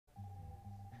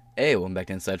Hey, welcome back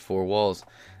to Inside Four Walls.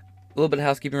 A little bit of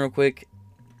housekeeping real quick.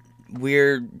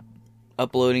 Weird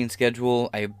uploading schedule.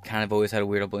 I kind of always had a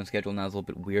weird uploading schedule. Now it's a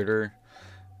little bit weirder.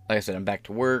 Like I said, I'm back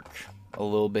to work. A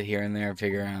little bit here and there,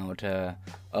 figuring out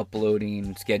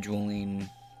uploading, scheduling.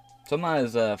 So I'm not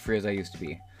as free as I used to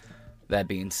be. That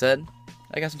being said,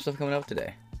 I got some stuff coming up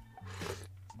today.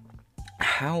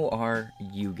 How are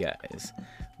you guys?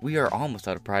 We are almost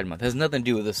out of Pride Month. It has nothing to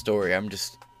do with this story. I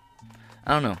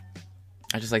don't know.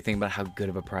 I just like thinking about how good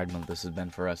of a Pride Month this has been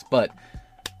for us. But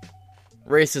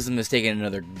racism has taken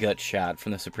another gut shot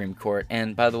from the Supreme Court.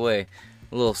 And by the way,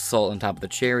 a little salt on top of the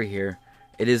cherry here.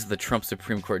 It is the Trump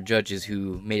Supreme Court judges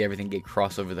who made everything get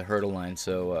crossed over the hurdle line.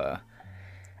 So,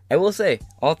 I will say,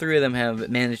 all three of them have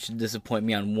managed to disappoint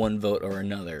me on one vote or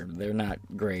another. They're not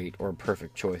great or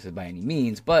perfect choices by any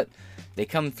means, but they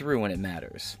come through when it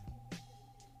matters.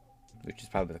 Which is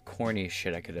probably the corniest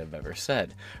shit I could have ever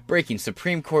said. Breaking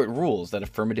Supreme Court rules that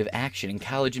affirmative action in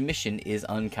college admission is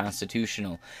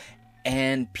unconstitutional.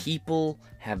 And people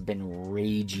have been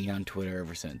raging on Twitter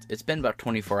ever since. It's been about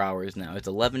 24 hours now. It's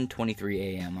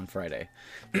 11:23 a.m. on Friday.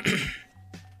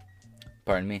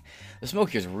 Pardon me. The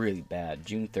smoke here is really bad.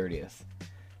 June 30th.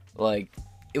 Like,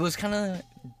 it was kind of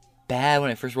bad when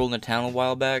I first rolled into town a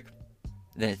while back.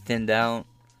 Then it thinned out.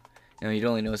 You know, you'd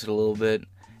only notice it a little bit.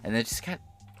 And then it just got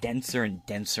denser and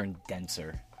denser and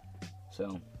denser.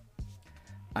 So,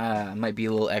 might be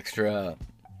a little extra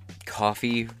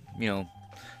coffee, you know.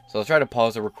 So I'll try to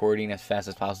pause the recording as fast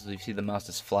as possible. You see the mouse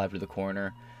just fly to the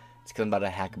corner. It's because I'm about to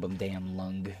hack up a damn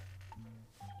lung.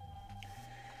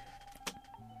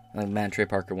 Like man Trey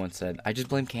Parker once said, I just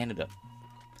blame Canada.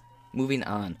 Moving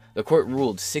on. The court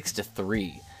ruled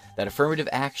 6-3 that affirmative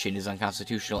action is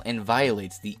unconstitutional and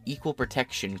violates the Equal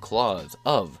Protection Clause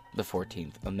of the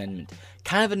 14th Amendment.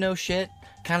 Kind of a no shit,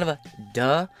 kind of a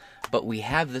duh, but we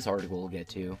have this article we'll get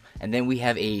to, and then we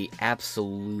have a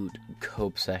absolute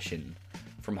cope session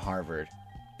from Harvard.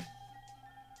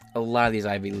 A lot of these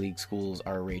Ivy League schools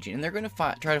are raging, and they're going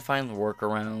to try to find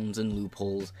workarounds and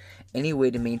loopholes, any way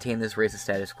to maintain this racist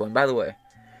status quo. And by the way,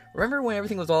 remember when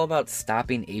everything was all about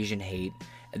stopping Asian hate?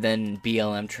 And then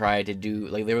BLM tried to do,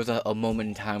 like, there was a moment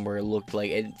in time where it looked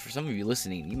like, and for some of you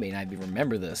listening, you may not even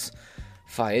remember this.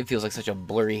 It feels like such a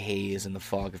blurry haze in the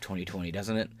fog of 2020,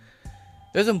 doesn't it?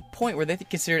 There's a point where they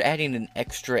considered adding an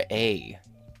extra A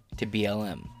to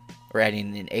BLM. Or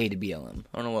adding an A to BLM.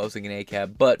 I don't know what I was thinking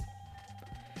ACAB, but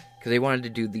because they wanted to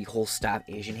do the whole Stop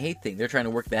Asian Hate thing. They're trying to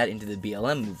work that into the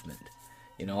BLM movement.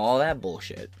 You know, all that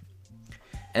bullshit.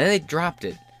 And then they dropped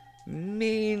it.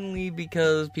 Mainly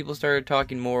because people started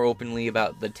talking more openly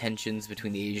about the tensions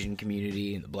between the Asian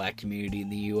community and the black community in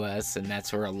the U.S. And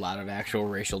that's where a lot of actual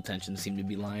racial tensions seem to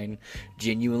be lying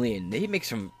genuinely. And they make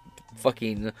some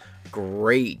fucking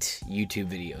great YouTube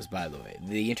videos, by the way.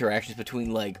 The interactions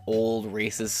between, like, old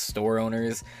racist store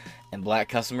owners and black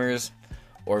customers,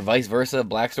 or vice versa,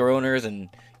 black store owners and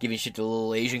giving shit to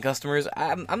little Asian customers.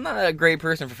 I'm not a great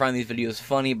person for finding these videos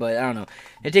funny, but I don't know.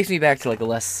 It takes me back to, like, a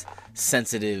less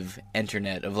sensitive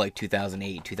internet of, like,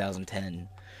 2008, 2010,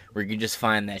 where you can just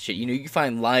find that shit. You know, you can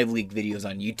find live leak videos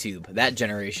on YouTube, that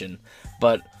generation,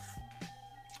 but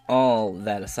all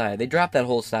that aside, they dropped that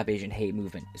whole Stop Asian Hate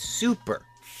movement super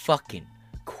fucking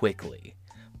quickly.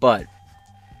 But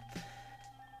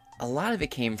a lot of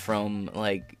it came from,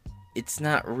 like, it's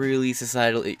not really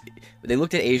societal. They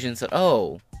looked at Asians and said,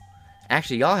 oh,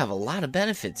 actually, y'all have a lot of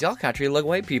benefits. Y'all kind of treat like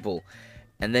white people.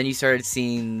 And then you started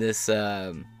seeing this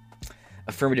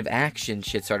affirmative action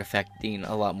shit start affecting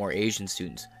a lot more Asian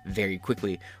students very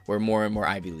quickly, where more and more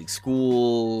Ivy League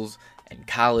schools and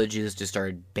colleges just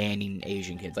started banning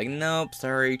Asian kids. Like, nope,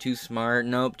 sorry, too smart.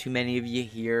 Nope, too many of you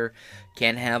here.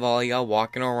 Can't have all y'all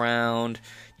walking around.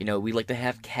 You know, we like to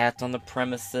have cats on the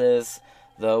premises.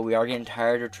 Though we are getting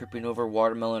tired of tripping over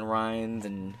watermelon rinds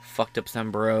and fucked up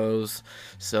sombreros.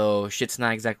 So shit's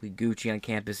not exactly Gucci on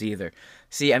campus either.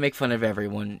 See, I make fun of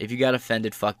everyone. If you got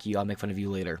offended, fuck you. I'll make fun of you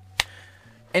later.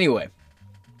 Anyway.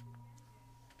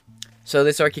 So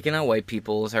they started kicking out white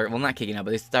people. Well, not kicking out,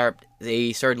 but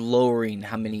they started lowering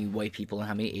how many white people and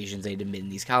how many Asians they'd admit in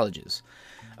these colleges.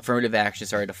 Affirmative action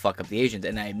started to fuck up the Asians.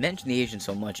 And I mentioned the Asians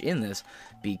so much in this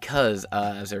because,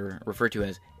 as they're referred to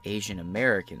as Asian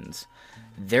Americans,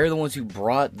 they're the ones who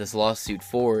brought this lawsuit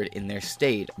forward in their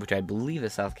state, which I believe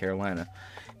is South Carolina.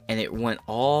 And it went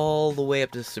all the way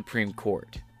up to the Supreme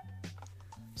Court.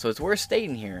 So it's worth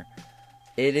stating here.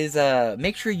 It is,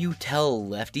 make sure you tell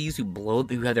lefties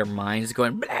who have their minds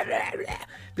going blah, blah, blah.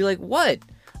 Be like, what?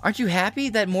 Aren't you happy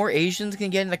that more Asians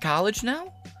can get into college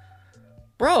now?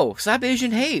 Bro, stop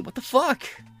Asian hate. What the fuck?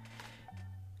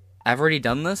 I've already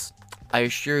done this. I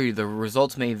assure you, the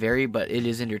results may vary, but it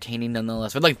is entertaining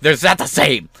nonetheless. But, like, there's that the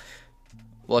same!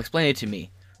 Well, explain it to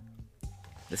me.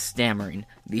 The stammering,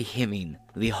 the hemming,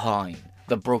 the hawing,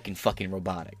 the broken fucking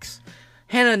robotics.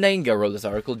 Hannah Nightingale wrote this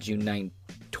article June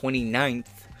 29th,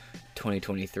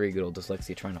 2023. Good old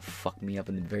dyslexia trying to fuck me up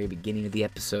in the very beginning of the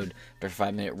episode. After a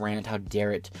 5-minute rant, how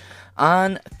dare it.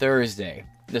 On Thursday,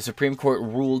 the Supreme Court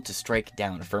ruled to strike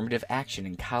down affirmative action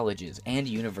in colleges and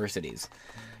universities.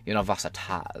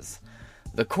 Universitas.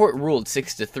 The court ruled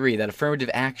 6-3 that affirmative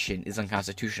action is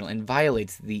unconstitutional and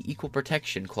violates the Equal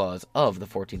Protection Clause of the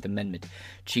 14th Amendment.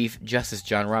 Chief Justice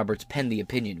John Roberts penned the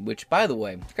opinion, which, by the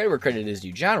way, credit where credit is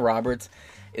due. John Roberts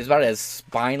is about as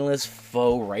spineless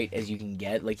faux right as you can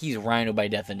get. Like, he's rhino by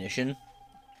definition.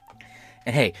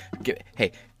 And hey,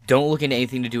 don't look into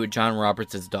anything to do with John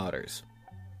Roberts' daughters.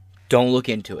 Don't look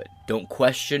into it. Don't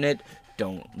question it.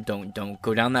 Don't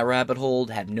go down that rabbit hole.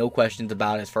 Have no questions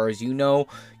about it. As far as you know,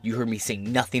 you heard me say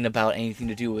nothing about anything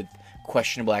to do with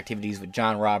questionable activities with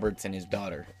John Roberts and his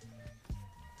daughter.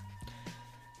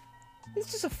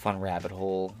 It's just a fun rabbit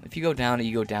hole. If you go down it,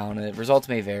 you go down it. Results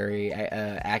may vary.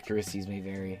 Accuracies may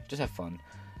vary. Just have fun.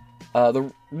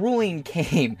 The ruling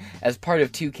came as part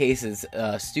of 2 cases,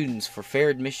 Students for Fair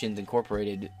Admissions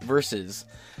Incorporated versus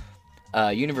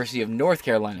University of North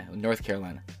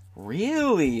Carolina.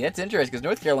 Really? That's interesting, because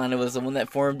North Carolina was the one that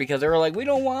formed because they were like, we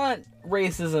don't want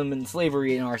racism and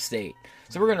slavery in our state.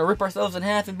 So we're going to rip ourselves in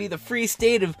half and be the free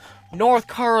state of North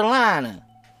Carolina.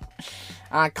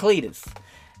 Cletus.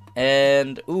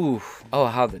 And,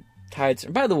 how the tides...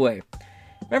 By the way,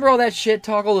 remember all that shit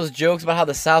talk, all those jokes about how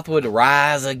the South would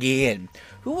rise again?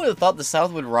 Who would have thought the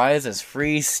South would rise as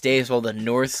free states while the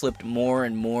North slipped more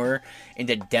and more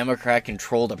into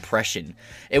Democrat-controlled oppression?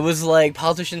 It was like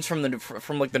politicians from the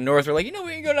North were like, we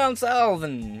can go down south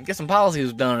and get some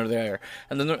policies done over there.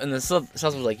 And the South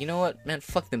was like, you know what, man,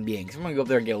 fuck them beings. I'm gonna go up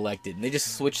there and get elected. And they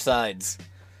just switched sides.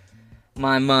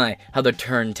 My, how the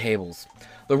turntables.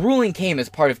 The ruling came as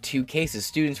part of 2 cases,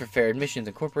 Students for Fair Admissions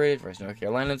Incorporated versus North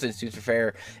Carolina, and Students for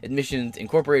Fair Admissions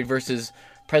Incorporated versus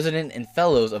President and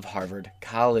Fellows of Harvard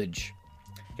College.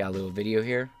 Got a little video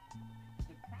here.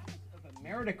 The promise of a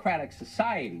meritocratic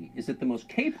society is that the most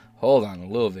capable... Hold on, a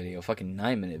little video, fucking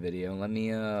 9-minute video. Let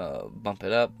me bump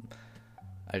it up.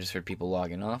 I just heard people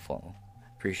logging off. Well,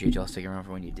 appreciate y'all sticking around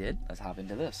for when you did. Let's hop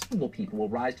into this. People will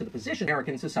rise to the position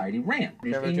American society ran.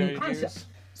 There's a new concept.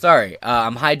 Sorry,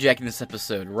 I'm hijacking this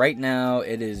episode. Right now,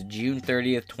 it is June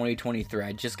 30th, 2023.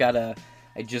 I just got an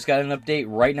update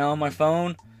right now on my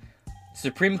phone.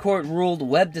 Supreme Court ruled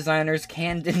web designers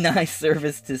can deny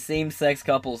service to same-sex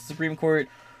couples. Supreme Court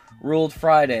ruled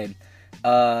Friday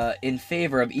in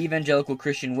favor of evangelical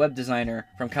Christian web designer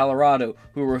from Colorado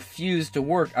who refused to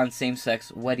work on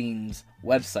same-sex weddings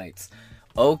websites.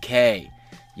 Okay,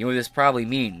 you know what this probably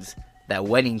means? That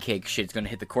wedding cake shit's gonna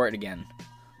hit the court again.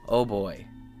 Oh boy.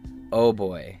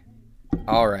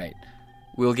 Alright.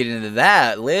 We'll get into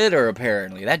that later,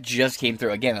 apparently. That just came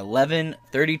through. Again,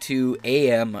 11:32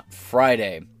 a.m.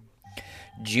 Friday,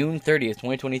 June 30th,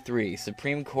 2023.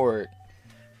 Supreme Court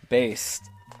based.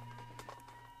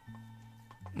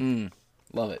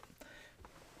 Love it.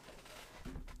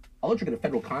 I'll get a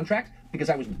federal contract because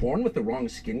I was born with the wrong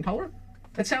skin color?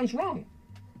 That sounds wrong.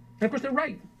 And of course, they're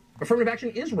right. Affirmative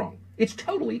action is wrong. It's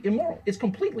totally immoral. It's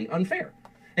completely unfair.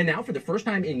 And now, for the first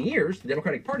time in years, the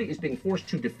Democratic Party is being forced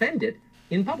to defend it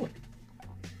in public.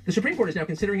 The Supreme Court is now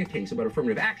considering a case about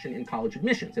affirmative action in college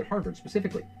admissions, at Harvard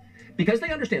specifically. Because they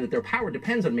understand that their power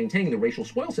depends on maintaining the racial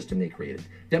spoil system they created,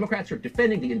 Democrats are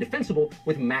defending the indefensible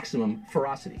with maximum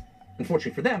ferocity.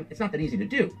 Unfortunately for them, it's not that easy to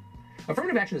do.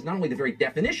 Affirmative action is not only the very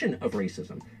definition of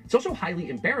racism, it's also highly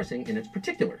embarrassing in its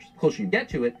particulars. The closer you get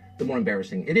to it, the more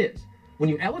embarrassing it is. When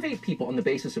you elevate people on the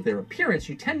basis of their appearance,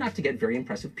 you tend not to get very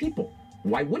impressive people.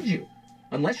 Why would you?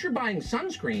 Unless you're buying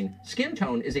sunscreen, skin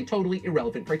tone is a totally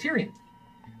irrelevant criterion.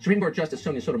 Supreme Court Justice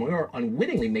Sonia Sotomayor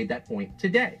unwittingly made that point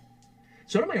today.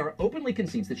 Sotomayor openly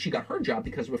concedes that she got her job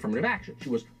because of affirmative action. She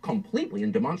was completely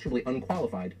and demonstrably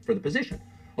unqualified for the position.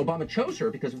 Obama chose her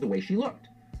because of the way she looked.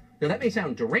 Now that may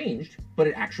sound deranged, but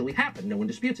it actually happened. No one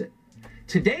disputes it.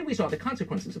 Today we saw the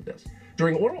consequences of this.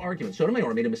 During oral argument,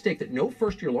 Sotomayor made a mistake that no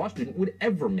first-year law student would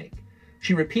ever make.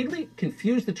 She repeatedly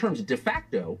confused the terms de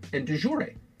facto and de jure.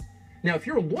 Now, if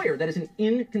you're a lawyer, that is an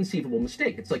inconceivable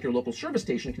mistake. It's like your local service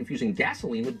station confusing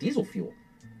gasoline with diesel fuel.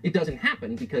 It doesn't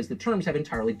happen because the terms have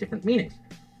entirely different meanings.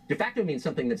 De facto means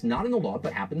something that's not in the law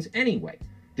but happens anyway.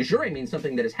 De jure means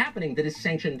something that is happening that is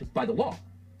sanctioned by the law.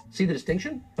 See the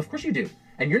distinction? Of course you do.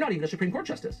 And you're not even a Supreme Court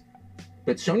justice.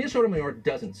 But Sonia Sotomayor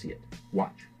doesn't see it.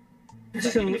 Watch.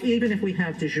 So even if we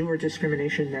have de jure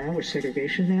discrimination now or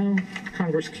segregation now,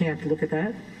 Congress can't look at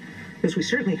that? Because we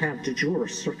certainly have de jure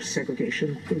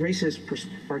segregation. The races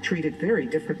are treated very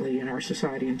differently in our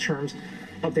society in terms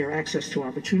of their access to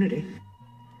opportunity.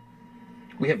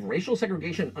 We have racial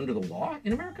segregation under the law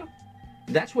in America?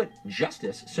 That's what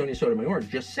Justice Sonia Sotomayor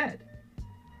just said.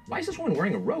 Why is this woman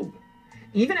wearing a robe?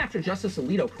 Even after Justice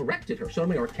Alito corrected her,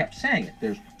 Sotomayor kept saying it.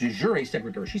 There's de jure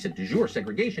segregation. She said de jure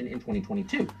segregation in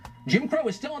 2022. Jim Crow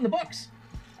is still on the books.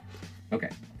 Okay.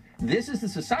 This is the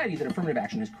society that affirmative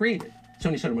action has created.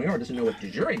 Sonia Sotomayor doesn't know what de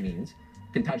jure means.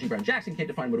 Ketanji Brown Jackson can't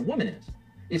define what a woman is.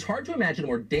 It's hard to imagine a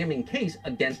more damning case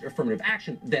against affirmative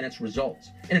action than its results.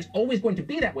 And it's always going to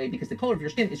be that way because the color of your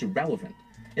skin is irrelevant.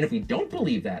 And if we don't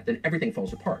believe that, then everything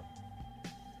falls apart.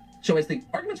 So as the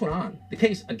arguments went on, the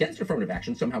case against affirmative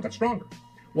action somehow got stronger.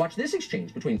 Watch this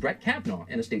exchange between Brett Kavanaugh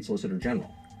and a state solicitor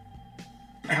general.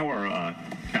 How are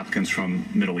applicants from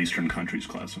Middle Eastern countries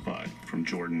classified? From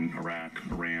Jordan, Iraq,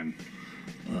 Iran,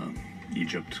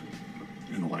 Egypt,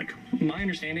 and the like? My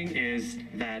understanding is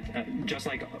that just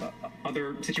like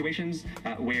other situations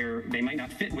where they might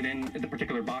not fit within the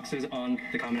particular boxes on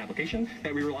the common application,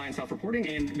 that we rely on self-reporting,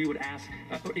 and we would ask,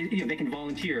 they can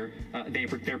volunteer their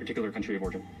particular country of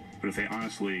origin. But if they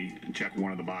honestly check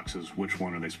one of the boxes, which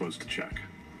one are they supposed to check?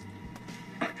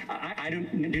 I do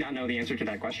not know the answer to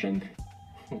that question.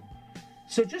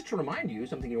 So just to remind you,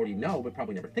 something you already know but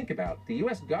probably never think about, the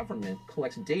U.S. government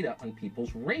collects data on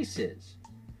people's races.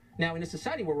 Now, in a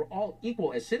society where we're all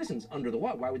equal as citizens under the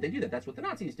law, why would they do that? That's what the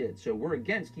Nazis did. So we're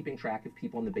against keeping track of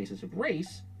people on the basis of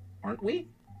race, aren't we?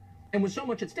 And with so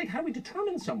much at stake, how do we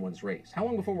determine someone's race? How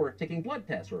long before we're taking blood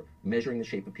tests or measuring the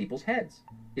shape of people's heads?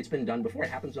 It's been done before. It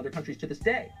happens in other countries to this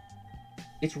day.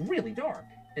 It's really dark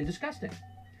and disgusting.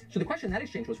 So the question in that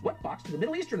exchange was, what box do the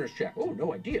Middle Easterners check? Oh,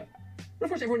 no idea. But of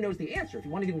course, everyone knows the answer. If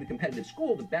you want to get into a competitive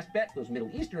school, the best bet for those Middle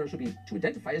Easterners would be to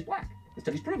identify as black. The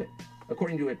studies prove it.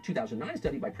 According to a 2009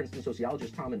 study by Princeton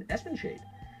sociologist Tom Espenshade,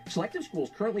 selective schools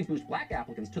currently boost black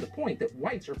applicants to the point that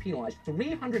whites are penalized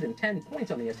 310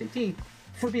 points on the SAT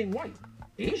for being white.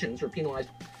 Asians are penalized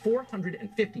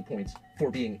 450 points for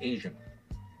being Asian.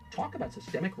 Talk about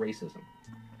systemic racism.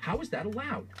 How is that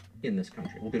allowed in this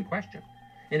country? Well, good question.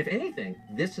 And if anything,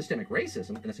 this systemic racism,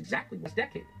 and that's exactly this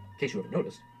decade, in case you haven't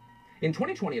noticed, in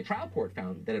 2020, a trial court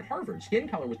found that at Harvard, skin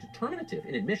color was determinative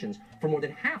in admissions for more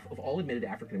than half of all admitted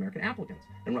African-American applicants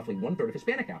and roughly 1/3 of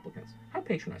Hispanic applicants. How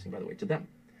patronizing, by the way, to them.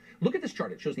 Look at this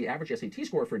chart. It shows the average SAT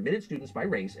score for admitted students by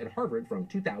race at Harvard from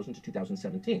 2000 to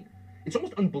 2017. It's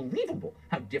almost unbelievable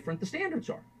how different the standards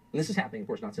are. And this is happening, of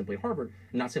course, not simply at Harvard,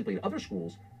 not simply at other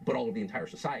schools, but all of the entire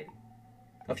society.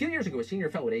 A few years ago, a senior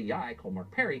fellow at AEI called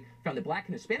Mark Perry found that black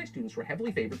and Hispanic students were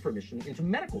heavily favored for admission into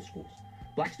medical schools.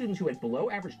 Black students who had below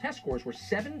average test scores were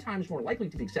 7 times more likely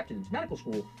to be accepted into medical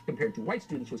school compared to white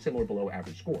students with similar below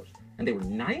average scores. And they were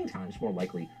 9 times more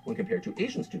likely when compared to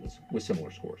Asian students with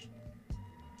similar scores.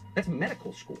 That's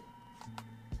medical school.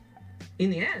 In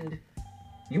the end,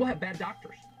 you will have bad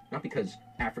doctors. Not because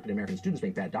African American students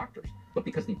make bad doctors, but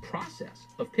because the process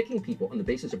of picking people on the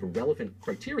basis of irrelevant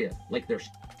criteria, like their...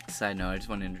 Side note, I just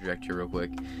want to interject here real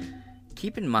quick.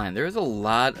 Keep in mind, there is a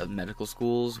lot of medical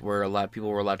schools where a lot of people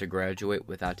were allowed to graduate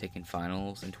without taking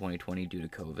finals in 2020 due to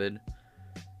COVID.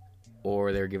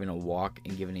 Or they're given a walk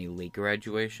and given a late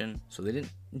graduation. So they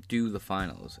didn't do the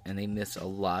finals. And they missed a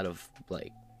lot of,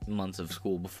 months of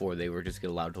school before they were just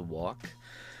allowed to walk.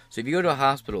 So if you go to a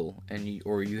hospital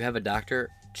or you have a doctor,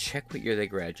 check what year they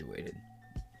graduated.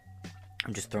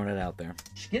 I'm just throwing it out there.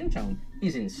 Skin tone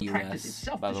is in practice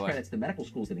itself discredits the medical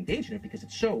schools that engage in it because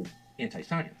it's so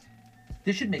anti-science.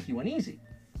 This should make you uneasy.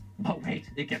 But wait,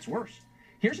 it gets worse.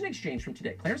 Here's an exchange from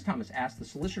today. Clarence Thomas asked the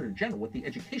Solicitor General what the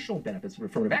educational benefits of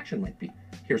affirmative action might be.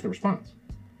 Here's the response.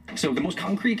 So the most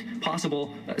concrete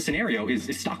possible scenario is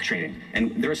stock trading.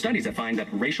 And there are studies that find that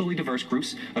racially diverse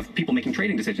groups of people making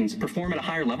trading decisions perform at a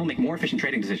higher level, make more efficient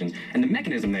trading decisions. And the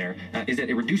mechanism there is that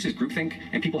it reduces groupthink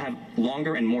and people have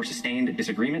longer and more sustained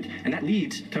disagreement, and that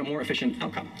leads to a more efficient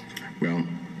outcome. Well,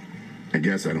 I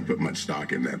guess I don't put much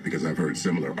stock in that because I've heard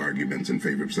similar arguments in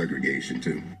favor of segregation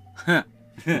too.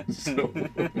 So,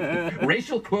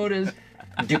 racial quotas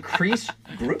decrease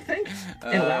groupthink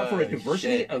and allow for a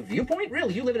diversity of viewpoint?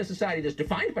 Really? You live in a society that's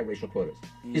defined by racial quotas.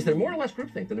 Is there more or less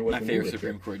groupthink than there was when you lived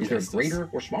here? Is there a greater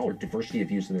or smaller diversity of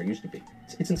views than there used to be?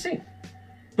 It's insane.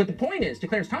 But the point is, to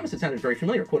Clarence Thomas, it sounded very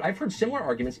familiar. Quote, I've heard similar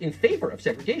arguments in favor of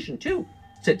segregation too,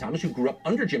 said Thomas, who grew up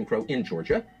under Jim Crow in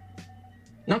Georgia.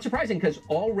 Not surprising, because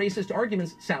all racist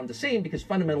arguments sound the same because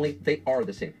fundamentally they are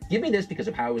the same. Give me this because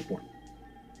of how I was born.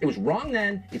 It was wrong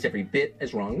then, it's every bit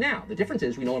as wrong now. The difference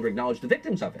is we no longer acknowledge the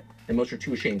victims of it, and most are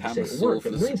too ashamed to say a word,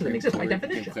 but millions of them exist by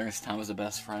definition. Clarence Thomas a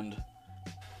best friend.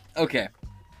 Okay.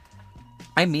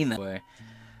 I mean that way.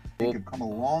 think have come a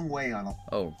long way on.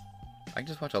 Oh, I can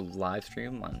just watch a live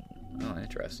stream on. Oh,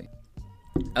 interesting.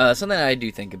 Something I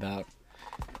do think about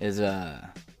is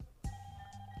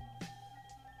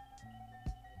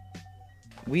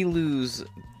we lose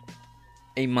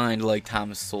a mind like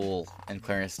Thomas Sowell and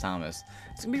Clarence Thomas.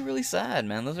 It's gonna be really sad,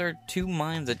 man. Those are two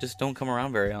minds that just don't come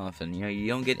around very often. You know, you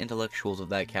don't get intellectuals of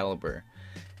that caliber,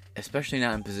 especially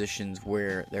not in positions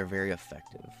where they're very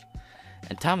effective.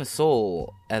 And Thomas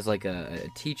Sowell, as like a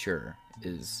teacher,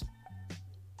 is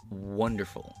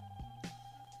wonderful.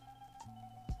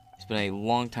 He's been a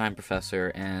long-time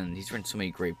professor, and he's written so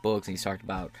many great books, and he's talked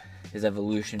about his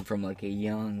evolution from like a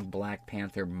young Black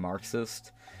Panther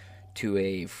Marxist to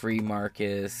a free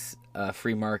market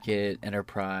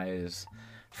enterprise,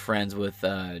 friends with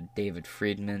David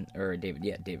Friedman,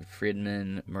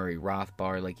 Murray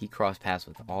Rothbard. Like, he crossed paths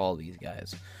with all these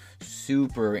guys.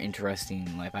 Super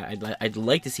interesting life. I'd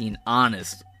like to see an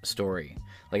honest story,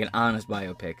 like an honest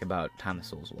biopic about Thomas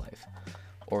Sowell's life.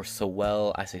 Or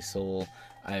Sowell. I say Sowell.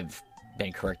 I've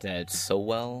been corrected that it's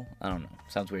Sowell. I don't know.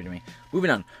 Sounds weird to me.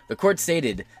 Moving on. The court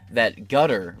stated that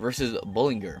Gutter versus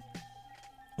Bullinger,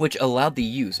 which allowed the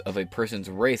use of a person's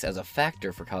race as a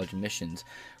factor for college admissions,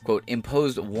 quote,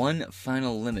 imposed one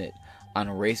final limit on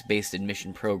race-based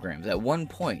admission programs. At one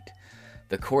point,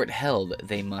 the court held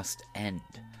they must end.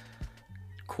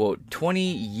 Quote, 20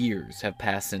 years have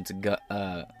passed since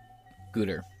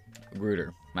Grutter,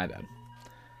 my bad,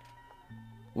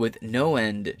 with no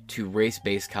end to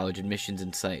race-based college admissions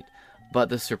in sight. But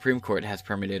the Supreme Court has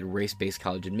permitted race-based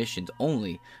college admissions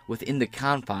only within the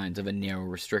confines of a narrow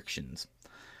restrictions.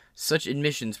 Such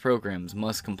admissions programs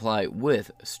must comply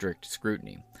with strict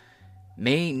scrutiny,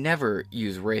 may never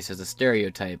use race as a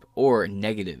stereotype or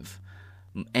negative,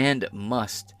 and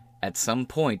must, at some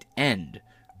point, end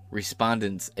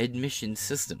respondents' admission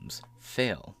systems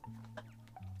fail.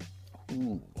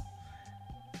 Ooh,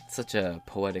 such a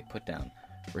poetic putdown.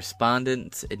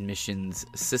 Respondents' admissions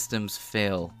systems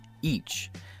fail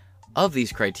each of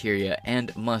these criteria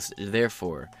and must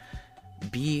therefore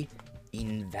be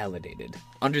invalidated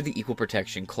under the Equal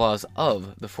Protection Clause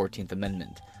of the 14th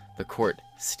Amendment, the court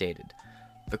stated.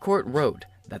 The court wrote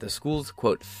that the schools,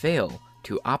 quote, fail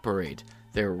to operate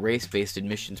their race-based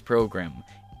admissions program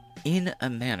in a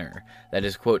manner that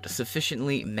is, quote,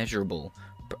 sufficiently measurable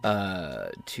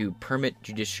to permit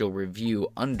judicial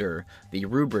review under the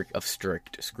rubric of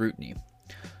strict scrutiny.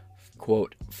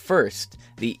 Quote, first,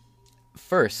 the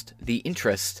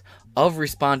interest of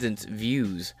respondents'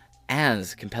 views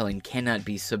as compelling cannot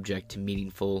be subject to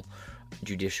meaningful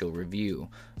judicial review.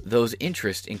 Those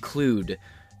interests include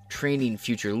training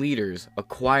future leaders,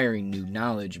 acquiring new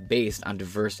knowledge based on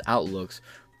diverse outlooks,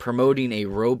 promoting a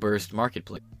robust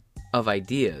marketplace of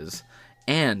ideas,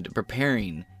 and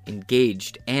preparing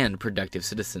engaged and productive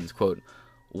citizens. Quote,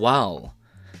 while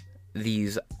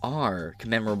these are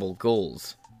commendable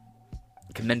goals,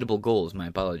 my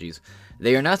apologies,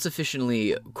 they are not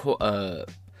sufficiently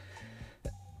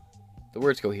the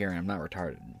words coherent. I'm not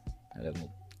retarded. I have a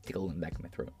little tickle in the back of my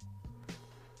throat.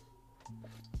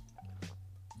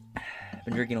 I've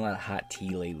been drinking a lot of hot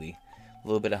tea lately. A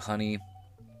little bit of honey.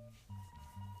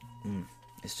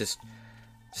 It's just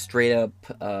straight up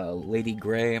Lady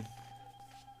Grey.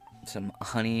 Some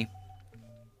honey.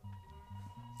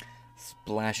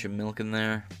 Splash of milk in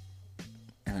there.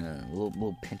 And a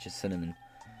little pinch of cinnamon.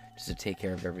 Just to take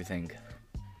care of everything.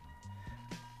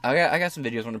 I got some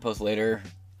videos I want to post later.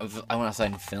 I went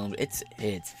outside and filmed. It's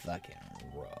fucking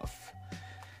rough.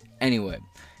 Anyway,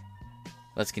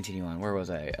 let's continue on. Where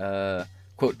was I?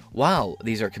 Quote, while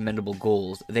these are commendable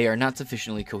goals, they are not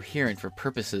sufficiently coherent for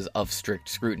purposes of strict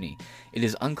scrutiny. It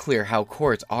is unclear how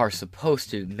courts are supposed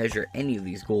to measure any of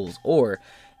these goals, or,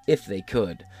 if they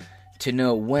could, to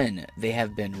know when they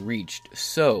have been reached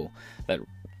so that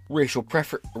racial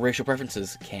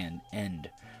preferences can end.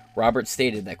 Roberts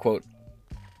stated that, quote,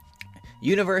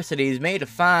 universities may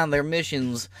define their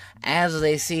missions as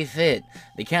they see fit.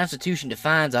 The Constitution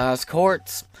defines ours.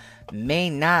 Courts may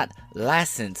not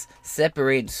license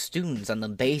separating students on the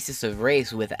basis of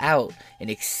race without an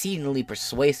exceedingly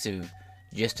persuasive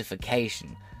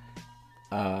justification.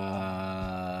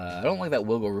 I don't like that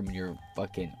wiggle room in your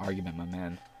fucking argument, my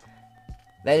man.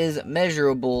 That is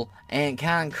measurable and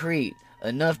concrete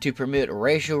enough to permit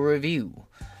racial review.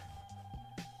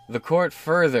 The court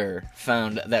further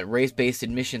found that race-based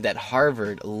admissions at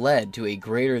Harvard led to a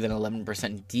greater than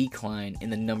 11% decline in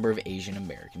the number of Asian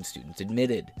American students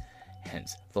admitted,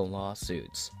 hence the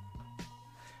lawsuits.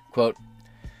 Quote,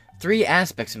 3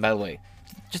 aspects, and by the way,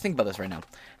 just think about this right now.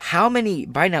 How many,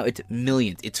 by now it's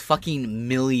millions, it's fucking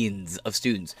millions of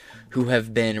students who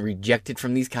have been rejected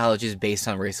from these colleges based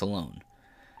on race alone.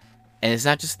 And it's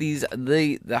not just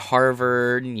the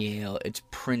Harvard and Yale, it's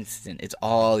Princeton, it's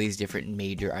all these different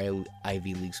major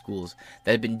Ivy League schools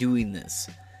that have been doing this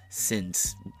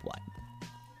since,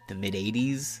 the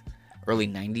mid-'80s? Early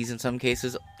 90s in some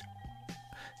cases?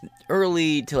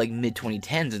 Early to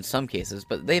mid-2010s in some cases,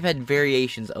 but they've had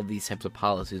variations of these types of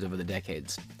policies over the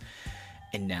decades.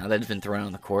 And now that it's been thrown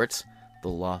on the courts, the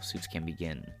lawsuits can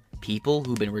begin. People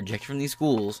who've been rejected from these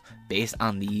schools based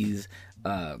on these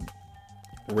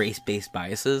race-based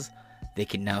biases, they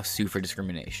can now sue for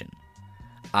discrimination.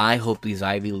 I hope these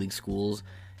Ivy League schools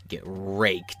get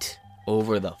raked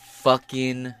over the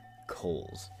fucking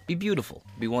coals. Be beautiful.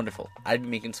 Be wonderful. I'd be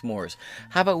making s'mores.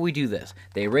 How about we do this?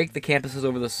 They rake the campuses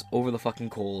over the fucking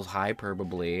coals,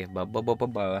 hyperbole,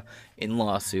 in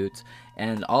lawsuits,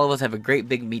 and all of us have a great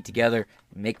big meet together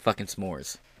and make fucking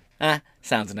s'mores.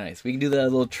 Sounds nice. We can do that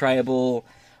little tribal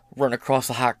run across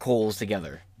the hot coals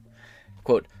together.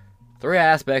 Quote, 3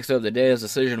 aspects of the day's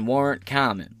decision warrant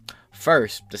comment.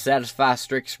 First, to satisfy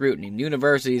strict scrutiny,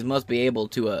 universities must be able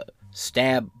to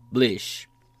establish,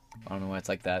 I don't know why it's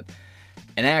like that,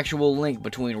 an actual link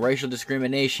between racial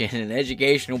discrimination and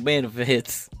educational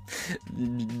benefits.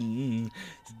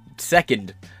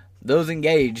 Second, those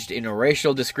engaged in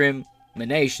racial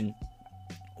discrimination,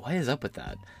 what is up with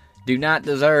that, do not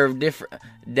deserve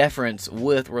deference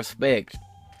with respect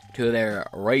to their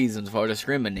reasons for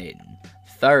discriminating.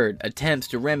 Third, attempts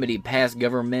to remedy past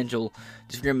governmental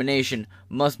discrimination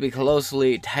must be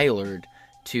closely tailored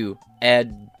to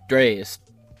address.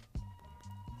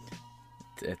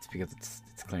 It's because it's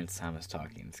Clarence Thomas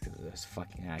talking. It's because of this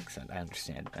fucking accent. I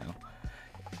understand now.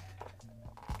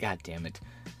 God damn it.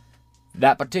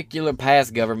 That particular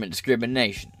past government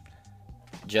discrimination.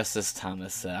 Justice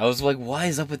Thomas said. I was like, why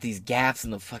is up with these gaps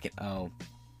in the fucking... Oh.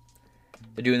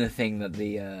 They're doing the thing that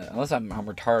the... unless I'm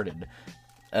retarded.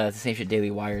 The same shit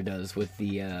Daily Wire does with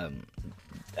the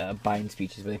Biden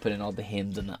speeches where they put in all the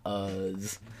hymns and the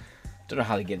uhs. Don't know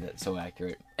how they get that so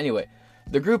accurate. Anyway,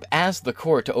 the group asked the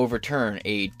court to overturn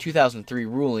a 2003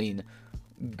 ruling,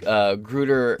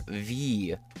 Grutter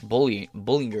v.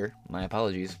 Bullinger, my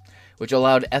apologies, which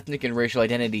allowed ethnic and racial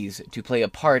identities to play a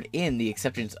part in the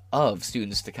acceptance of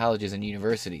students to colleges and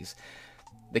universities.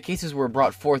 The cases were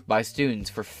brought forth by students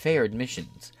for fair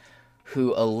admissions,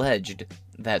 who alleged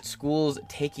that schools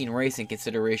taking race in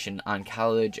consideration on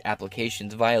college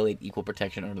applications violate equal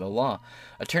protection under the law.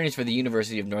 Attorneys for the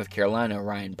University of North Carolina,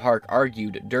 Ryan Park,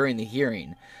 argued during the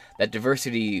hearing that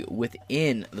diversity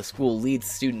within the school leads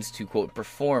students to, quote,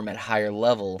 perform at higher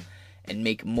level and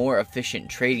make more efficient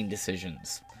trading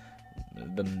decisions.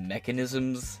 The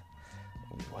mechanisms...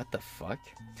 What the fuck?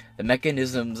 The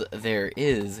mechanisms there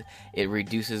is, it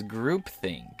reduces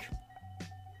groupthink.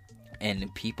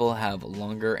 And people have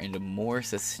longer and more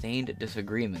sustained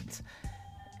disagreements,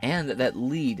 and that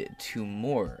lead to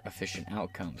more efficient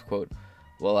outcomes. Quote,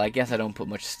 well, I guess I don't put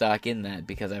much stock in that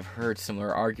because I've heard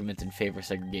similar arguments in favor of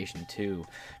segregation too.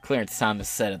 Clarence Thomas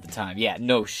said at the time. Yeah,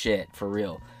 no shit, for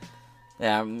real.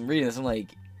 Yeah, I'm reading this, I'm like,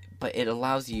 but it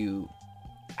allows you...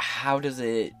 How does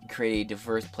it create a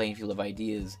diverse playing field of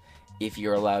ideas if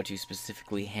you're allowed to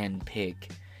specifically handpick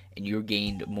and you're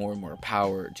gained more and more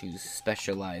power to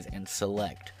specialize and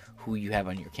select who you have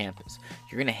on your campus?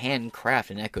 You're going to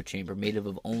handcraft an echo chamber made up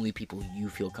of only people who you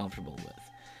feel comfortable with.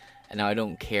 And now I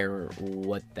don't care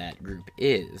what that group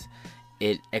is.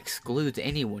 It excludes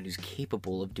anyone who's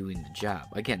capable of doing the job.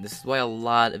 Again, this is why a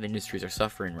lot of industries are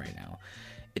suffering right now.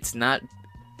 It's not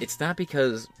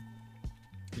because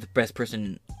the best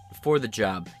person for the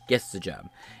job gets the job.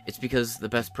 It's because the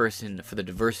best person for the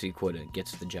diversity quota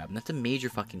gets the job. And that's a major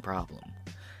fucking problem.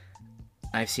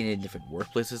 I've seen it in different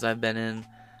workplaces I've been in.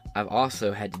 I've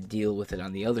also had to deal with it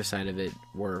on the other side of it,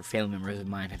 where family members of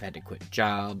mine have had to quit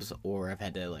jobs, or I've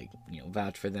had to,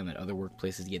 vouch for them at other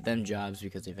workplaces to get them jobs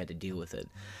because they've had to deal with it.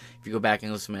 If you go back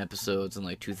and listen to my episodes in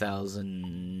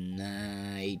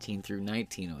 2018 through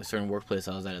 19, a certain workplace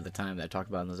I was at the time that I talked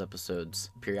about in those episodes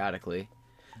periodically,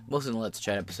 most of the Let's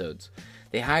Chat episodes,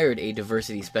 they hired a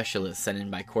diversity specialist sent in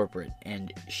by corporate,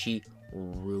 and she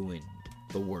ruined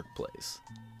the workplace.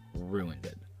 Ruined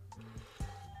it.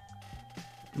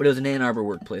 But it was an Ann Arbor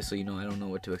workplace, so I don't know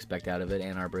what to expect out of it.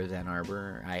 Ann Arbor is Ann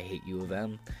Arbor. I hate U of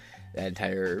M. That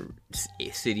entire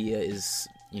city is,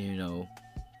 a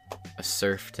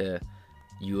serf to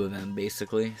U of M,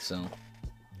 basically. So,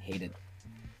 hate it.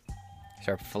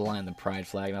 Started flying the pride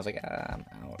flag, and I was like, I'm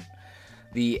out.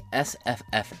 The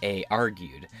SFFA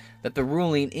argued that the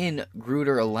ruling in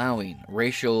Grutter allowing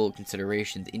racial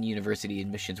considerations in university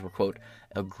admissions were, quote,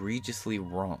 egregiously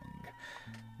wrong.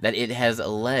 That it has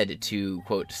led to,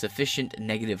 quote, sufficient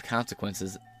negative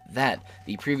consequences that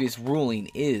the previous ruling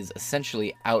is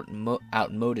essentially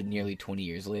outmoded nearly 20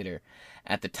 years later.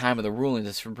 At the time of the ruling,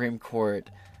 the Supreme Court,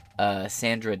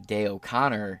 Sandra Day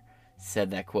O'Connor,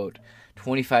 said that, quote,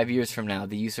 25 years from now,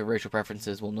 the use of racial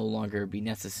preferences will no longer be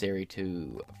necessary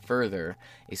to further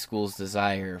a school's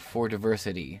desire for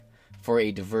diversity, for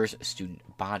a diverse student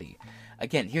body.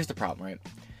 Again, here's the problem, right?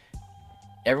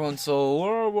 Everyone's so,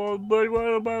 oh, well, but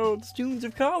what about students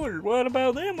of color? What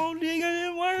about them? Oh,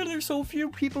 why are there so few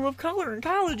people of color in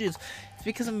colleges? It's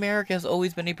because America has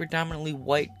always been a predominantly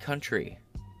white country.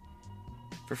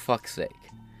 For fuck's sake.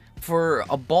 For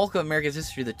a bulk of America's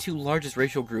history, the two largest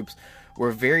racial groups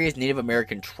were various Native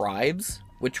American tribes,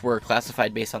 which were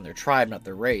classified based on their tribe, not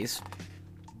their race,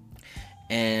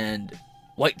 and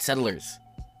white settlers.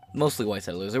 Mostly white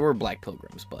settlers. There were black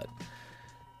pilgrims, but,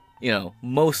 you know,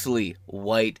 mostly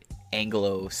white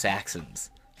Anglo-Saxons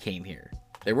came here.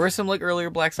 There were some, like, earlier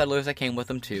black settlers that came with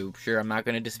them, too. Sure, I'm not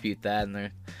going to dispute that, and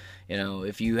they're, you know,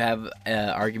 if you have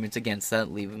arguments against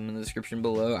that, leave them in the description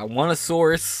below. I want a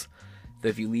source. So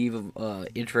if you leave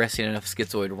interesting enough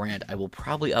schizoid rant, I will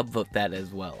probably upvote that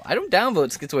as well. I don't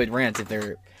downvote schizoid rants if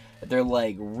they're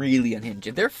like really unhinged.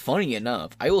 If they're funny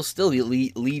enough, I will still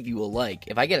leave you a like.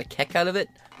 If I get a kick out of it,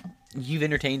 you've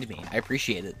entertained me. I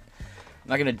appreciate it. I'm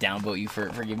not gonna downvote you for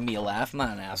giving me a laugh. I'm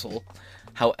not an asshole.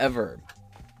 However,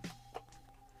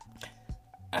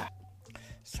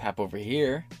 let's hop over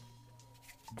here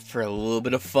for a little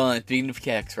bit of fun. Speaking of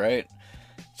kicks, right?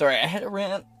 Sorry, I had a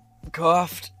rant,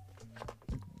 coughed.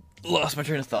 Lost my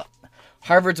train of thought.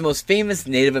 Harvard's most famous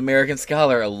Native American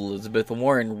scholar, Elizabeth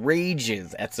Warren,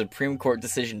 rages at Supreme Court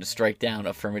decision to strike down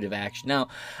affirmative action. Now,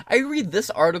 I read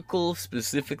this article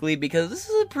specifically because this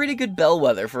is a pretty good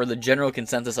bellwether for the general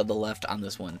consensus of the left on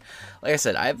this one. Like I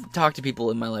said, I've talked to people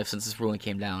in my life since this ruling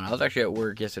came down. I was actually at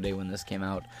work yesterday when this came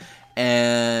out,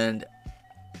 and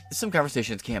some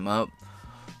conversations came up.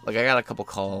 Like, I got a couple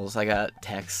calls, I got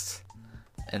texts,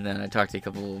 and then I talked to a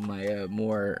couple of my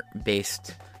more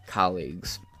based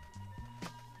colleagues,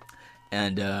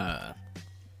 and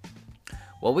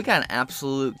well, we got an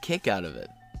absolute kick out of it.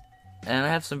 And I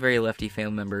have some very lefty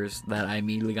family members that I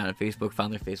immediately got on Facebook,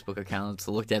 found their Facebook accounts,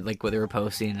 looked at like what they were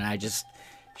posting, and I just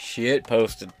shit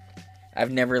posted.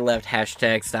 I've never left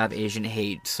hashtag Stop Asian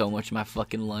Hate so much in my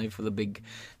fucking life with a big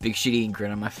shit-eating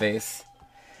grin on my face,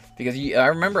 because I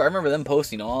remember them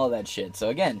posting all that shit. So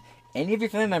again, any of your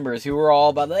family members who were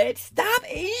all about like Stop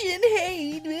Asian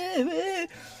Hate.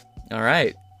 All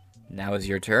right, now is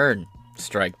your turn.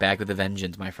 Strike back with a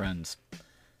vengeance, my friends.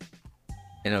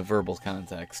 In a verbal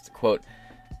context, quote,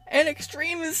 An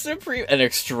extremist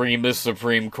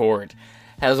Supreme Court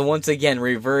has once again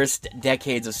reversed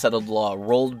decades of settled law,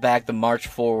 rolled back the march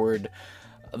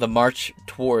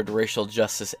toward racial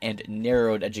justice, and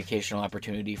narrowed educational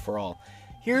opportunity for all.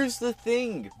 Here's the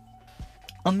thing.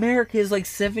 America is like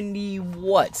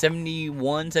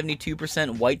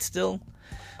 72% white still?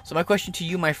 So my question to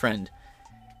you, my friend,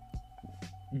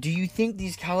 do you think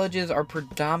these colleges are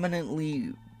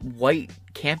predominantly white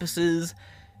campuses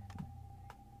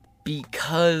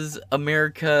because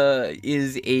America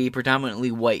is a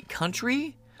predominantly white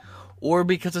country? Or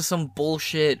because of some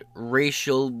bullshit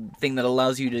racial thing that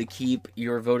allows you to keep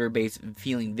your voter base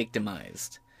feeling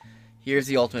victimized? Here's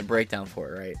the ultimate breakdown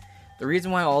for it, right? The reason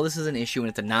why all this is an issue, and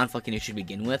it's a non-fucking issue to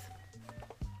begin with,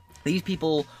 these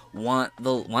people want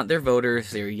their voters,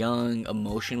 their young,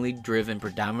 emotionally driven,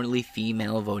 predominantly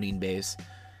female voting base.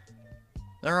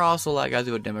 There are also a lot of guys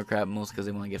who vote Democrat, mostly because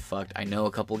they want to get fucked. I know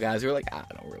a couple guys who are like, I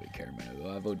don't really care, man.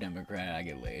 I vote Democrat, I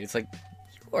get laid. It's like,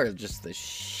 you are just the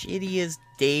shittiest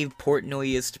Dave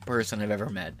Portnoyest person I've ever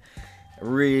met.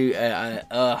 Really,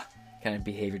 kind of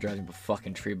behavior drives me up a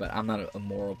fucking tree, but I'm not a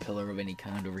moral pillar of any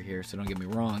kind over here, so don't get me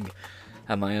wrong.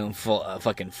 I have my own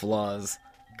fucking flaws.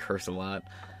 Curse a lot.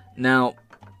 Now,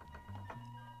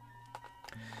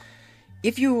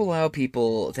 if you allow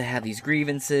people to have these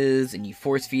grievances and you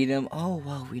force feed them, oh,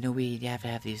 well, we have to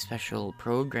have these special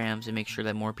programs to make sure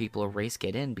that more people of race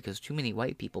get in because too many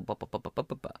white people,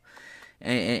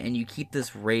 and you keep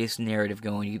this race narrative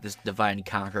going, you keep this divide and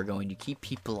conquer going, you keep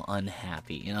people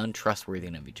unhappy and untrustworthy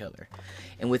of each other.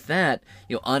 And with that,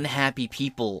 unhappy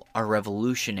people are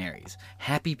revolutionaries.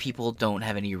 Happy people don't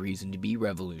have any reason to be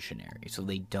revolutionary, so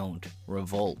they don't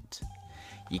revolt.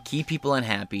 You keep people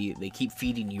unhappy, they keep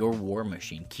feeding your war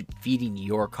machine, keep feeding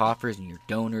your coffers and your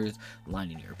donors,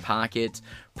 lining your pockets,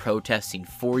 protesting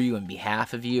for you and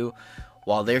behalf of you,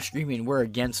 while they're screaming, we're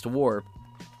against war.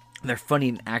 They're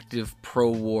funding active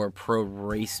pro-war,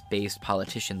 pro-race-based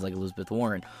politicians like Elizabeth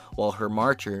Warren, while her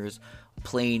marchers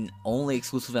playing only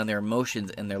exclusively on their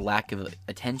emotions and their lack of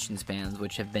attention spans,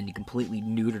 which have been completely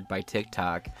neutered by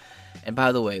TikTok. And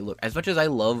by the way, look, as much as I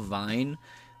love Vine,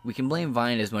 we can blame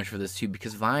Vine as much for this too,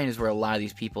 because Vine is where a lot of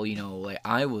these people, you know, like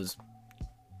I was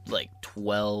like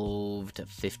 12 to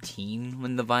 15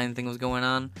 when the Vine thing was going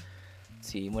on. Let's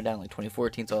see, it went down like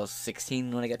 2014, so I was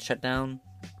 16 when it got shut down.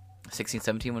 16,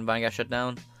 17 when Vine got shut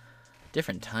down.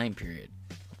 Different time period.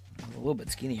 A little bit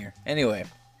skinnier. Anyway,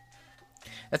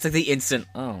 that's like the instant.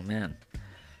 Oh man,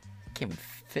 I can't even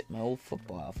fit my old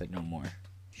football outfit no more.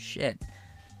 Shit,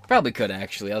 probably could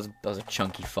actually. I was a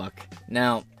chunky fuck.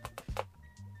 Now, let's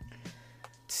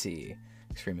see.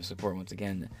 Extremist support once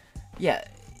again. Yeah,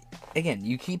 again,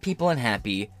 you keep people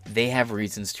unhappy. They have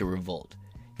reasons to revolt.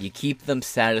 You keep them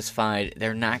satisfied.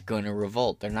 They're not going to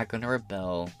revolt. They're not going to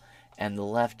rebel. And the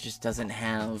left just doesn't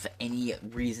have any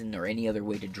reason or any other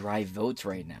way to drive votes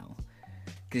right now.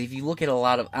 Because if you look at a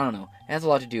lot of, I don't know, it has a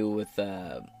lot to do with,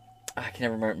 I can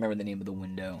never remember the name of the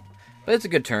window. But it's a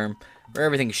good term, where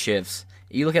everything shifts.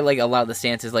 You look at, like, a lot of the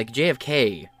stances, like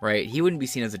JFK, right? He wouldn't be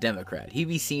seen as a Democrat. He'd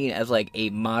be seen as, like,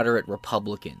 a moderate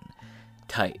Republican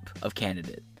type of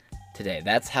candidate today.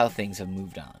 That's how things have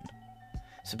moved on.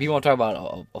 So people want to talk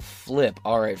about a flip.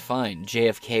 Alright, fine.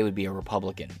 JFK would be a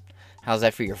Republican. How's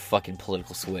that for your fucking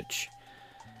political switch?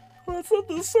 Well, that's not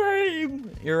the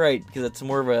same. You're right, because it's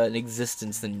more of an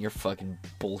existence than your fucking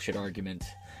bullshit argument.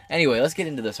 Anyway, let's get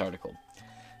into this article.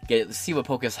 Let's see what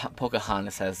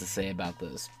Pocahontas has to say about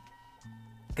this.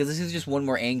 Because this is just one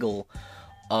more angle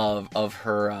of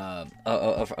her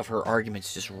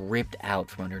arguments just ripped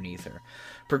out from underneath her.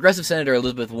 Progressive Senator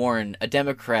Elizabeth Warren, a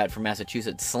Democrat from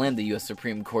Massachusetts, slammed the U.S.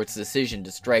 Supreme Court's decision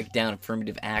to strike down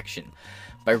affirmative action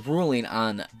by ruling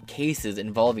on cases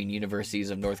involving universities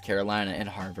of North Carolina and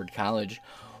Harvard College.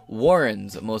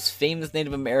 Warren's most famous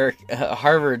Native American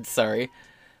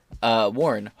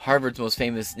Warren, Harvard's most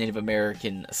famous Native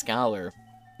American scholar,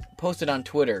 posted on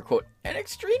Twitter, quote, "An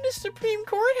extremist Supreme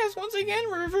Court has once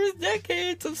again reversed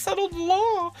decades of settled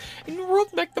law and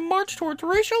rolled back the march towards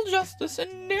racial justice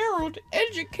and narrowed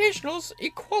educational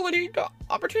equality to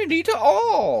opportunity to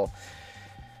all.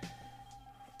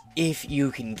 If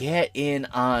you can get in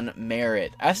on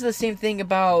merit." I said the same thing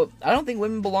about, I don't think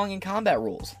women belong in combat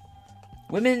roles.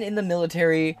 Women in the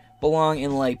military belong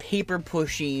in, like, paper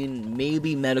pushing,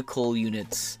 maybe medical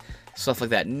units, stuff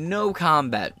like that. No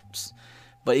combats.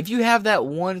 But if you have that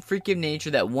one freak of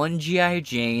nature, that one G.I.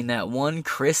 Jane, that one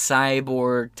Chris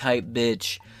Cyborg type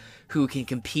bitch who can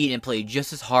compete and play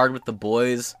just as hard with the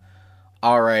boys,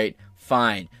 alright,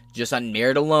 fine. Just on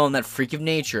merit alone, that freak of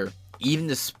nature, even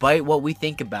despite what we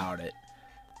think about it,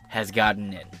 has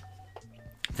gotten in.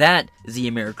 That is the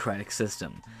meritocratic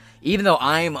system. Even though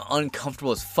I'm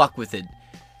uncomfortable as fuck with it,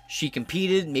 she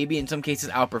competed, maybe in some cases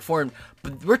outperformed,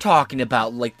 but we're talking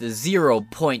about like the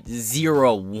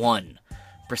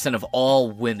 0.01% of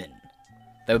all women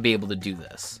that would be able to do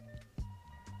this.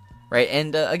 Right?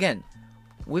 And again,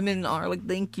 women are like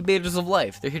the incubators of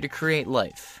life. They're here to create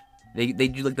life. They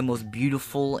do like the most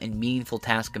beautiful and meaningful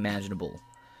task imaginable,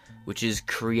 which is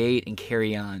create and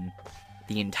carry on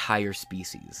the entire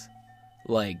species.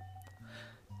 Like,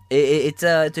 it's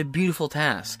a beautiful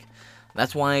task.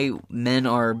 That's why men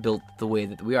are built the way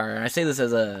that we are. And I say this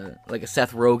as a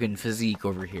Seth Rogen physique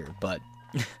over here, but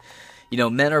you know,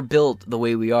 men are built the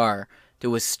way we are to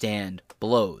withstand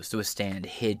blows, to withstand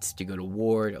hits, to go to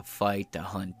war, to fight, to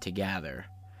hunt, to gather.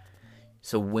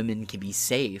 So women can be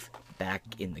safe back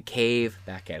in the cave,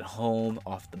 back at home,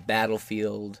 off the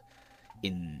battlefield,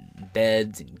 in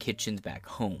beds, in kitchens, back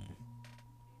home.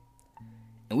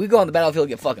 And we go on the battlefield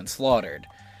and get fucking slaughtered.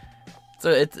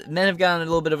 So men have gotten a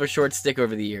little bit of a short stick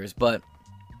over the years, but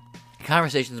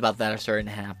conversations about that are starting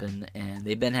to happen, and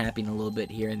they've been happening a little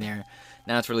bit here and there.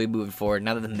 Now it's really moving forward.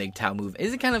 Now that the MGTOW movement,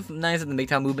 is it kind of nice that the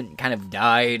MGTOW movement kind of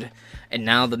died, and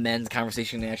now the men's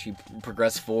conversation actually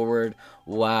progress forward?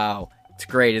 Wow, it's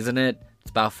great, isn't it? It's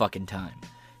about fucking time.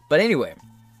 But anyway,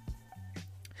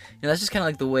 you know, that's just kind of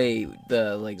like the way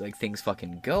the like things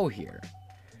fucking go here.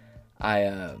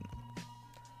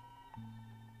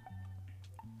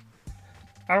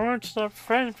 I want to stop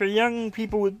fighting for young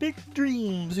people with big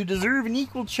dreams who deserve an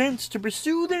equal chance to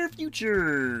pursue their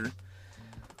future.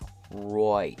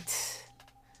 Right.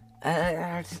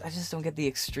 I just don't get the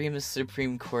extremist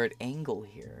Supreme Court angle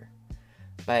here.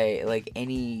 By, like,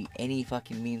 any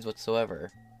fucking means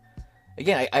whatsoever.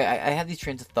 Again, I have these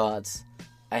trains of thoughts.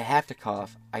 I have to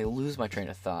cough. I lose my train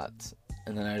of thoughts.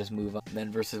 And then I just move on.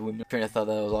 Then versus when the train of thought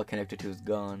that I was all connected to is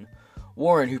gone.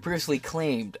 Warren, who previously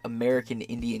claimed American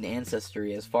Indian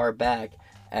ancestry as far back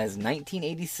as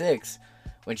 1986,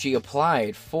 when she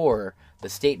applied for the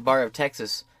State Bar of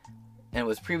Texas, and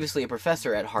was previously a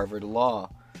professor at Harvard Law.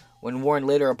 When Warren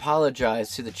later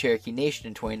apologized to the Cherokee Nation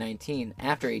in 2019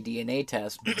 after a DNA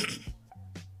test...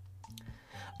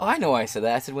 Oh, I know why I said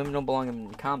that. I said women don't belong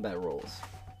in combat roles.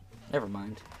 Never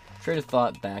mind. Train of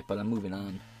thought back, but I'm moving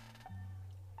on.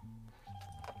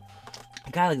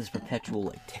 I got like this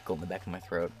perpetual tickle in the back of my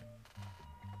throat.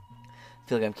 I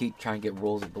feel like I keep trying to get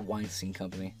roles at the Weinstein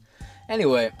Company.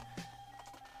 Anyway,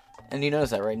 and you notice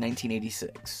that, right?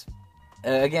 1986.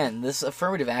 Again, this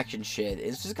affirmative action shit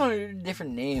is just going under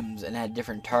different names and had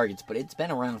different targets, but it's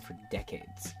been around for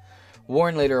decades.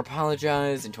 Warren later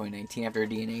apologized in 2019 after a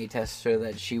DNA test showed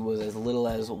that she was as little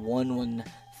as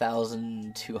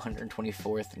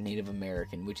 1/1224th Native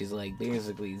American, which is like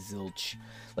basically zilch,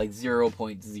 like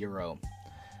 0.0.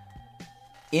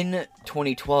 In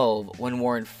 2012, when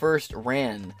Warren first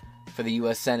ran for the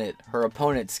U.S. Senate, her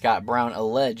opponent, Scott Brown,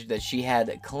 alleged that she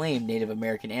had claimed Native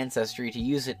American ancestry to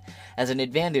use it as an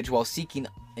advantage while seeking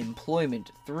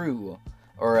employment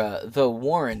though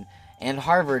Warren and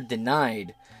Harvard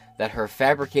denied that her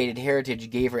fabricated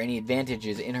heritage gave her any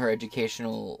advantages in her education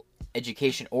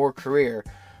or career.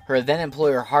 Her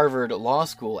then-employer, Harvard Law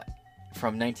School,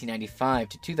 from 1995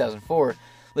 to 2004,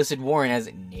 listed Warren as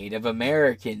Native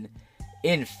American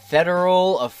in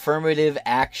federal affirmative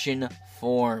action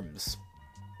forms.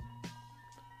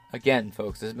 Again,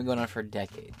 folks, this has been going on for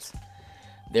decades.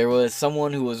 There was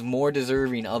someone who was more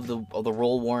deserving of the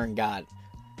role Warren got.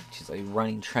 She's a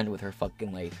running trend with her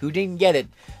fucking life. Who didn't get it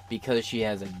because she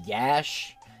has a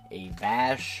gash, a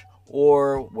bash,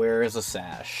 or wears a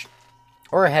sash.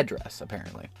 Or a headdress,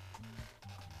 apparently.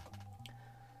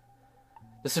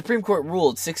 The Supreme Court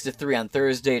ruled 6-3 on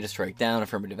Thursday to strike down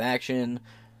affirmative action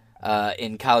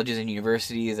in colleges and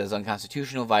universities as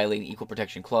unconstitutional, violating the Equal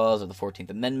Protection Clause of the 14th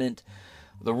Amendment.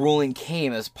 The ruling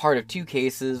came as part of two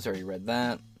cases. Already read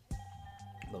that.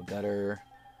 Little gutter.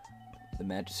 The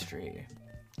magistrate.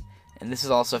 And this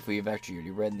is all stuff we've actually already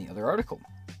read in the other article.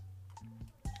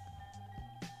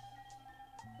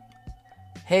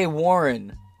 Hey,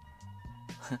 Warren.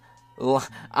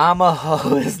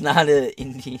 Amaho is not an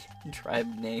Indian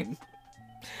tribe name.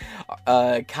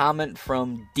 Comment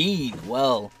from Dean.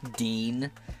 Well, Dean.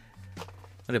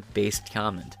 What a based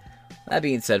comment. That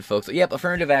being said, folks, yep,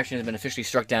 affirmative action has been officially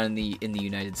struck down in the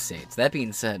United States. That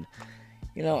being said,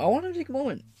 I want to take a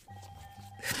moment.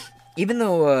 Even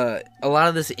though a lot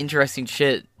of this interesting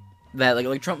shit that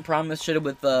like Trump promised shit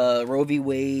with Roe v.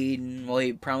 Wade, and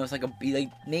he promised he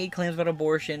made claims about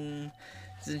abortion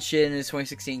and shit in his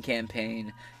 2016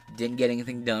 campaign, didn't get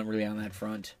anything done really on that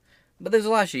front. But there's a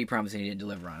lot of shit he promised and he didn't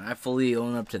deliver on. I fully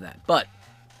own up to that. But,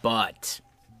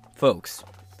 folks,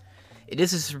 it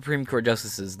is the Supreme Court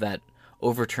justices that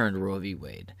overturned Roe v.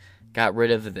 Wade, got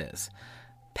rid of this,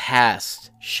 passed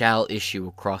shall issue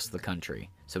across the country.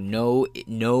 So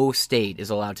no state is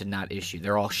allowed to not issue.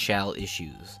 They're all shall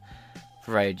issues,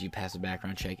 provided you pass a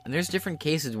background check. And there's different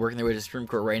cases working their way to the Supreme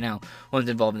Court right now. One's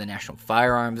involved in the National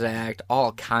Firearms Act,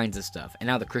 all kinds of stuff. And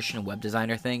now the Christian web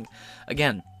designer thing.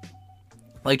 Again,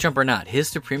 like Trump or not, his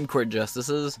Supreme Court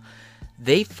justices,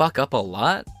 they fuck up a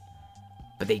lot,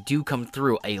 but they do come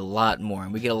through a lot more.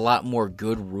 And we get a lot more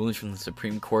good rulings from the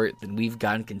Supreme Court than we've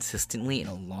gotten consistently in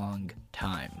a long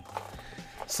time.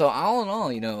 So all in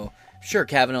all, sure,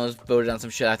 Kavanaugh's voted on some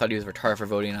shit I thought he was retarded for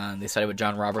voting on. They sided with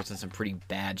John Roberts on some pretty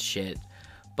bad shit.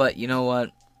 But you know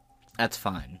what? That's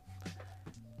fine.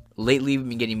 Lately, we've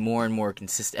been getting more and more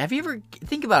consistent. Have you ever...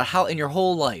 Think about how in your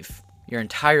whole life, your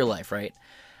entire life, right?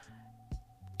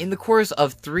 In the course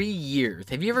of 3 years,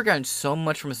 have you ever gotten so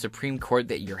much from a Supreme Court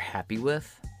that you're happy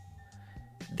with?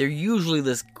 They're usually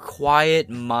this quiet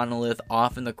monolith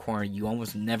off in the corner you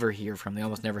almost never hear from. They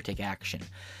almost never take action.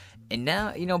 And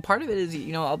now, part of it is,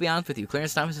 I'll be honest with you,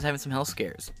 Clarence Thomas is having some health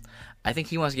scares. I think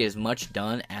he wants to get as much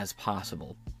done as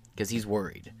possible, because he's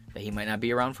worried that he might not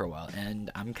be around for a while, and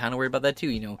I'm kind of worried about that too,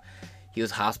 He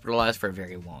was hospitalized for a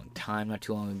very long time, not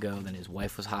too long ago, then his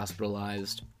wife was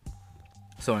hospitalized,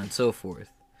 so on and so forth.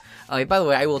 By the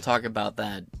way, I will talk about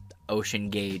that Ocean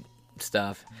Gate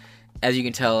stuff. As you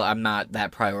can tell, I'm not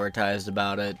that prioritized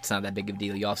about it. It's not that big of a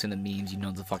deal. Y'all seen the memes. You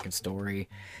know the fucking story.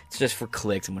 It's just for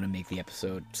clicks. I'm going to make the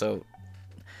episode. So,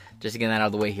 just to get that out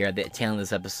of the way here at the tail end of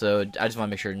this episode, I just want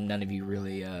to make sure none of you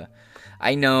really...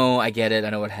 I know, I get it.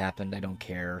 I know what happened. I don't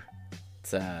care.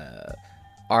 It's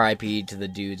R.I.P. to the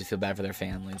dudes. I feel bad for their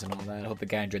families and all that. I hope the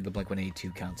guy enjoyed the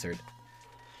Blink-182 concert.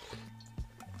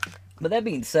 But that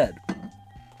being said,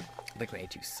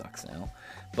 Blink-182 sucks now.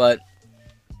 But...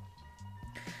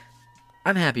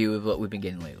 I'm happy with what we've been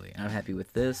getting lately. I'm happy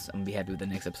with this. I'm going to be happy with the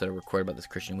next episode I record about this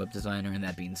Christian web designer. And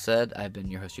that being said, I've been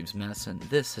your host, James Madison.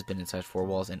 This has been Inside Four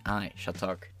Walls, and I shall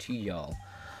talk to y'all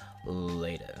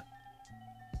later.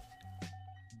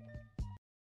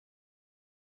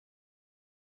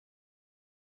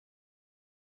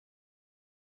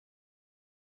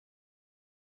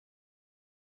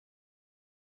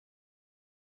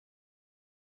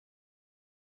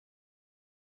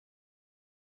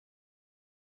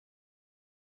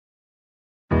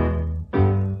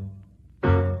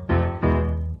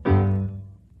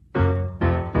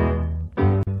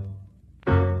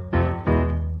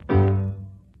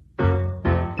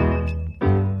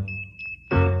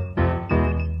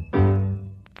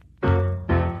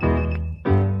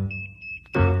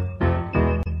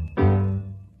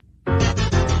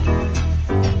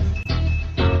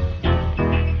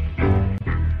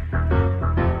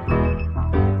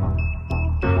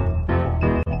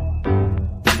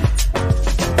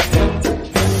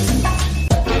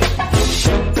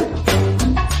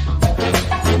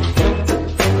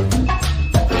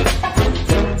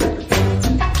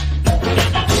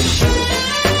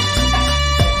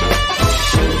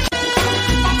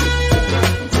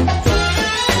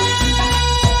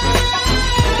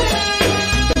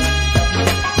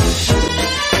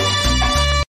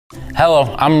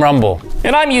 Hello, I'm Rumble.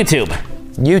 And I'm YouTube.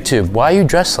 YouTube, why are you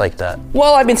dressed like that?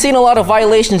 Well, I've been seeing a lot of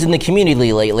violations in the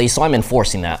community lately, so I'm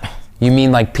enforcing that. You mean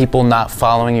like people not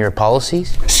following your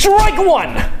policies? Strike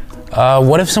one!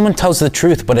 What if someone tells the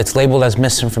truth, but it's labeled as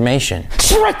misinformation?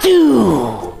 Strike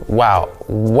two! Wow,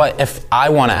 what if I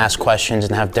want to ask questions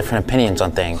and have different opinions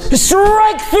on things?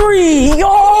 Strike three! You're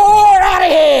out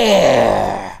of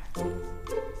here!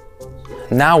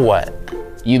 Now what?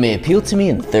 You may appeal to me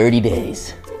in 30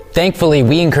 days. Thankfully,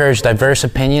 we encourage diverse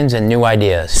opinions and new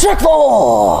ideas. Strike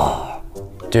four!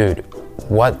 Dude,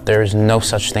 what? There's no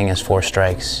such thing as 4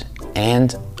 strikes.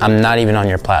 And I'm not even on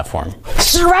your platform.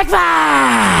 Strike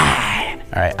five!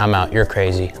 All right, I'm out. You're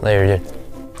crazy. Later,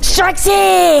 dude. Strike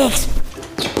six!